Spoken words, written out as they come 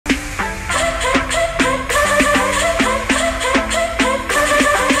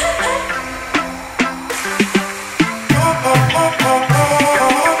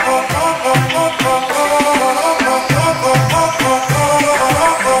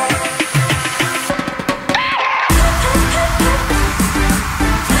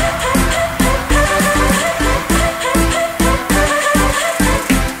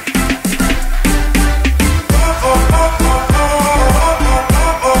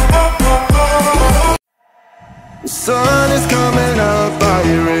sun is coming up, are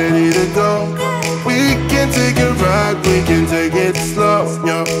you ready to go? We can take a ride, we can take it slow.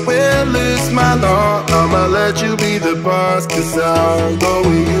 Your will is my law, I'ma let you be the boss, 'cause I'll go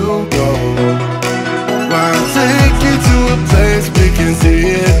where you go. I'll take you to a place we can see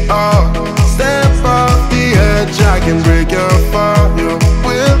it all. Step off the edge, I can break your fall. Your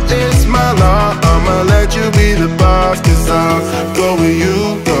will is my law, I'ma let you be the boss, 'cause I'll go where you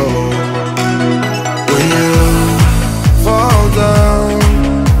go. When you fall down,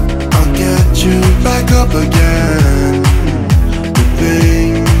 I'll get you back up again. The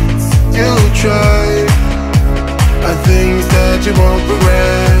things you try are things that you won't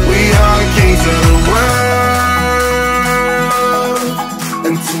regret. We are kings of the world,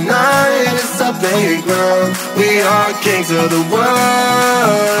 and tonight is our playground. We are kings of the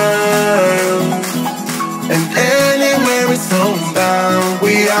world, and anywhere it's homebound.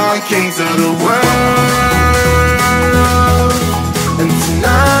 We are kings of the world, and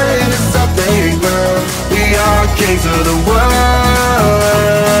tonight is our playground. We are kings of the world,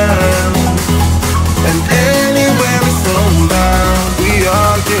 and anywhere it's homebound. We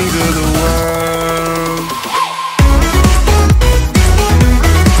are kings of the world.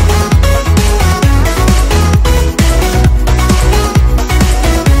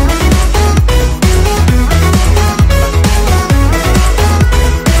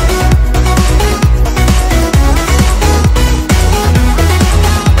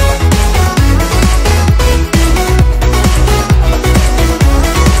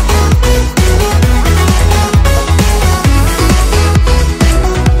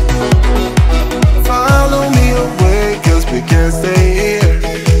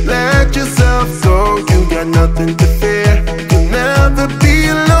 Nothing to fear, you'll never be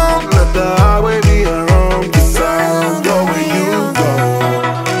alone. Let the highway be your home, 'cause I'll go where you go.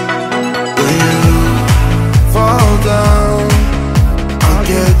 When you fall down, I'll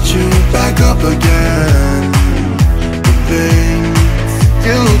get you back up again. The things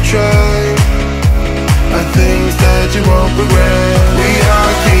you try are things that you won't regret. We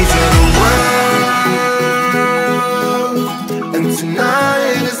are kings of the world, and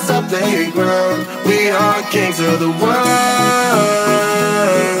tonight is our playground. We are kings of the world,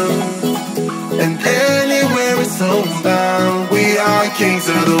 and anywhere it's homebound. We are kings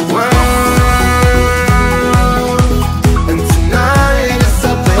of the world, and tonight is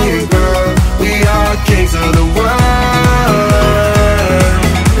our playground. We are kings of the world,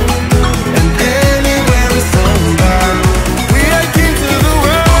 and anywhere it's homebound. We are kings of the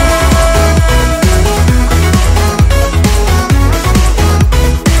world.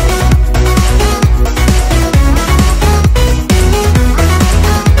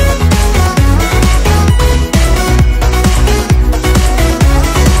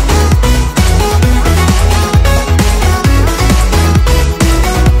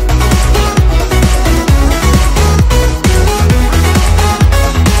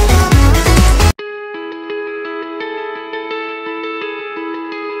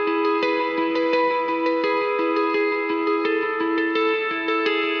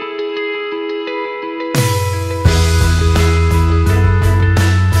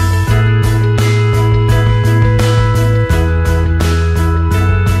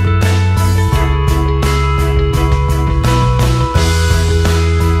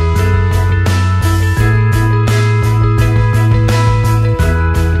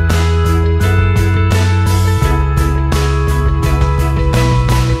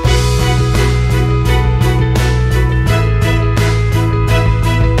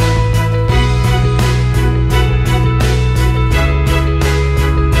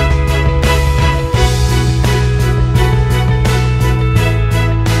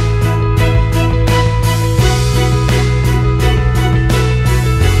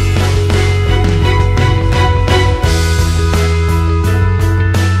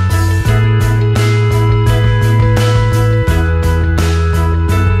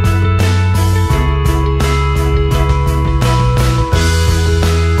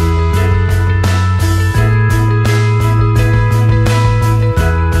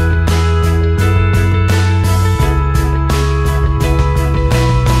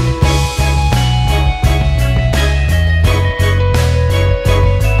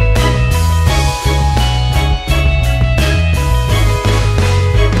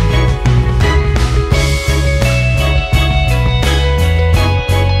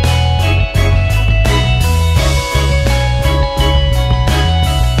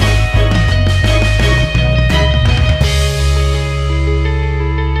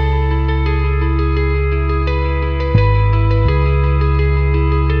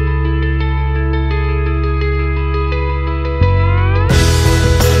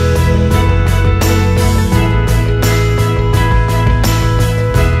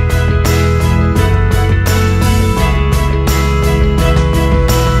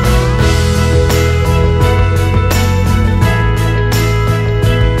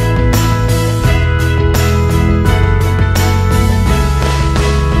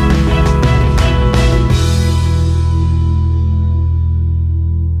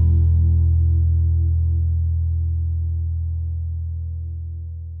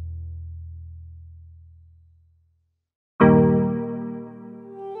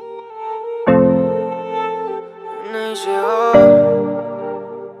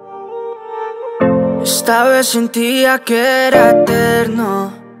 Esta vez sentía que era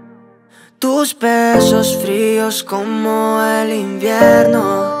eterno, tus besos fríos como el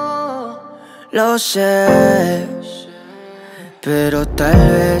invierno. Lo sé, pero tal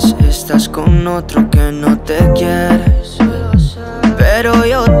vez estás con otro que no te quieres. Pero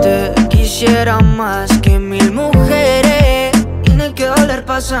yo te quisiera más que 1000 mujeres. Y no hay que doler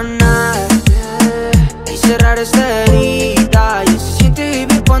pa' sanar y cerrar esta herida. Y se siente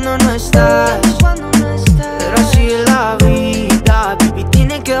vivir cuando no estás, pero así es la vida, baby.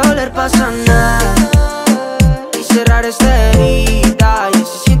 Tiene que doler pa' sanar y cerrar esta herida. Y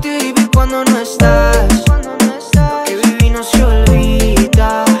se siente vivir cuando no estás. Lo que viví no se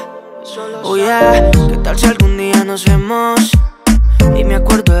olvida. Oh yeah, ¿qué tal si algún día nos vemos? Y me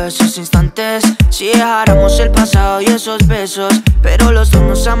acuerdo de esos instantes, si dejáramos el pasado y esos besos, pero los dos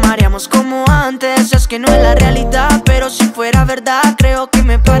nos amaríamos como antes. Es que no es la realidad, pero si fuera verdad, creo que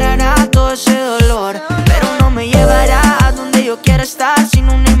me parará todo ese dolor. Pero no me llevará a donde yo quiera estar, sin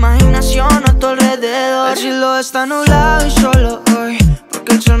una imaginación a tu alrededor. El cielo está nublado y solo hoy,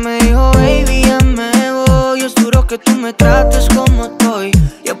 porque el sol me dijo, baby, ya me voy. Es duro que tú me trates como estoy,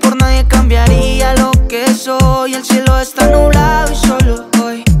 yo por nadie cambiaría lo que soy. El cielo está nublado y solo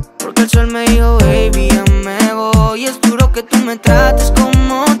hoy, porque el sol me dijo, baby, ya me voy. Es duro que tú me trates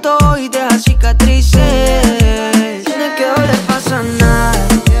como estoy, deja cicatrices. Tiene que doler pa' sanar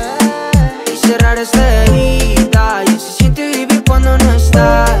y cerrar esta herida. Y se siente vivir cuando no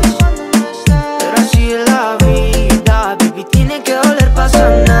estás, pero así es la vida, baby. Tiene que doler pa'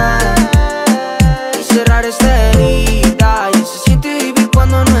 sanar y cerrar esta herida. Y se siente vivir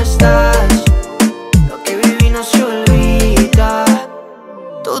cuando no estás. Lo que viví no se olvida.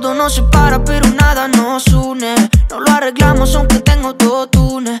 Todo nos separa pero nada nos une. No lo arreglamos aunque tengo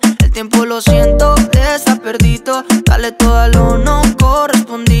autotune. El tiempo lo siento, está perdido. Dale todo lo no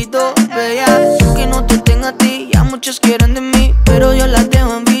correspondido. Vea, que no te tenga a ti, ya muchos quieren de mí, pero yo las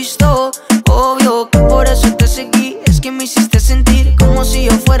dejo en visto. Obvio que por eso te seguí, es que me hiciste sentir como si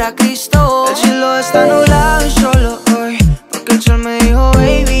yo fuera Cristo. El cielo está nublado y solo hoy, porque el sol me dijo,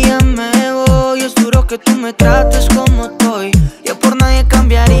 baby, ya me voy. Es duro que tú me trates como estoy, yo por nadie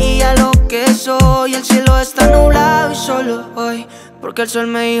cambiaría lo que soy. El cielo está nublado y solo hoy, porque el sol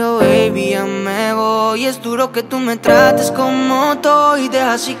me dijo, baby, ya me voy. Es duro que tú me trates como estoy,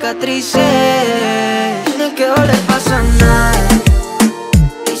 deja cicatrices. Tiene que doler pa' sanar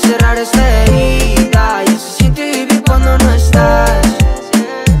y cerrar esta herida. Y se siente vivir cuando no estás,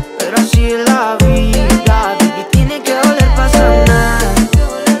 pero así es la vida, baby. Tiene que doler pa' sanar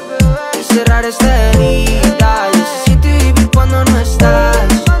y cerrar esta herida. Y se siente vivir cuando no estás.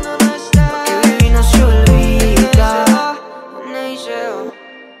 Lo que viví no se olvida.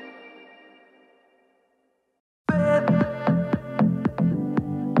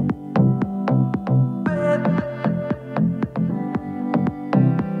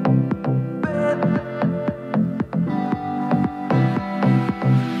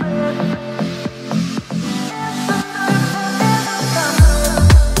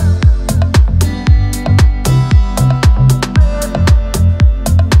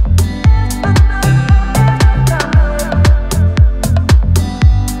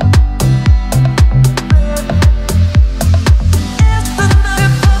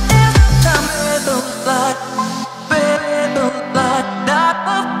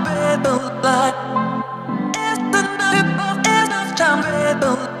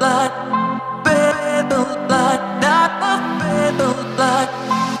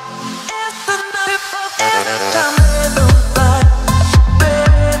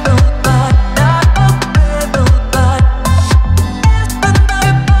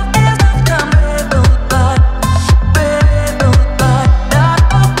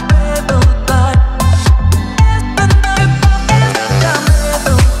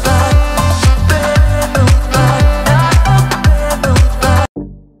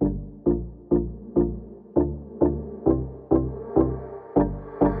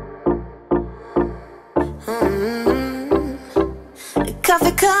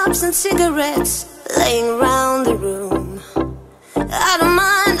 Coffee cups and cigarettes laying around the room. I don't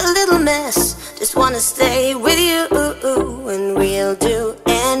mind a little mess, just wanna stay with you. And we'll do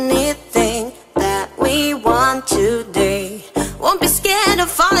anything that we want today. Won't be scared of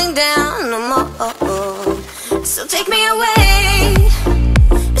falling down no more. So take me away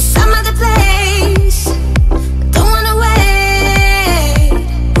to some other place. Don't wanna wait.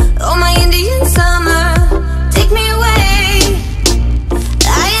 Oh, my Indian summer, take me away.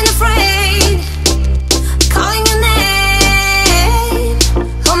 I ain't afraid, calling your name.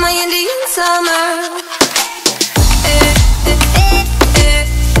 Oh, my Indian summer.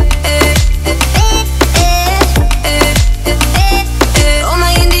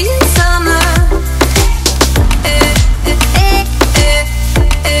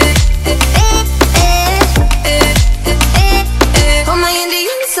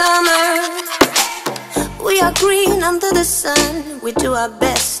 summer. We are green under the sun. We do our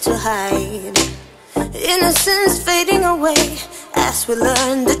best to hide innocence fading away as we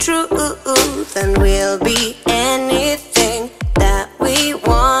learn the truth. And we'll be anything that we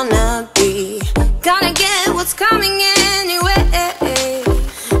wanna be. Gonna get what's coming anyway.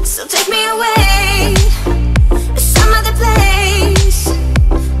 So take me away, some other place.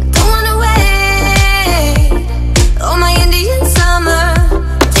 Don't wanna wait. Oh, my Indian summer,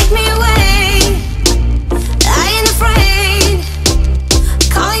 take me away. I ain't afraid,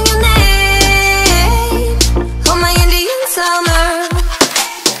 calling your name. Oh, my Indian summer.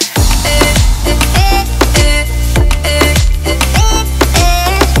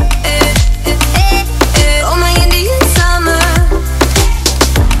 Oh, my Indian summer.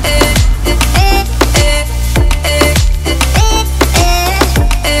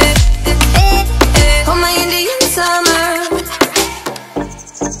 Oh, my Indian summer.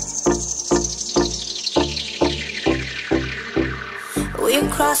 We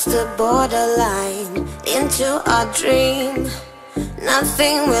crossed the borderline into our dream.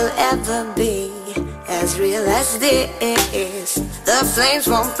 Nothing will ever be as real as this. The flames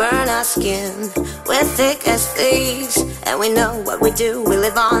won't burn our skin. We're thick as thieves, and we know what we do. We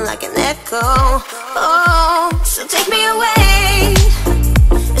live on like an echo. Oh, so take me away,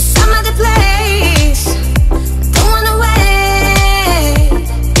 some other place. Don't wanna wait.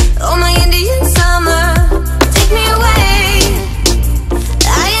 Oh, my Indian summer, take me away.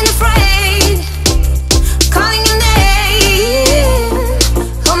 I ain't afraid, calling your name.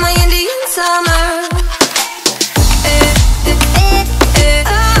 Oh, my Indian summer.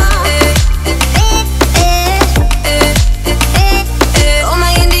 Oh,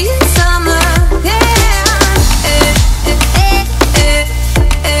 my Indian summer.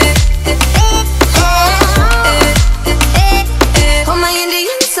 Oh, my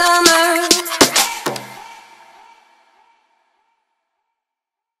Indian summer.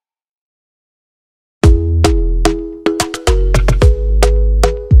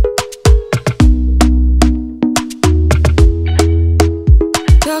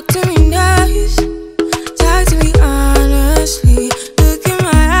 Talk to me nice.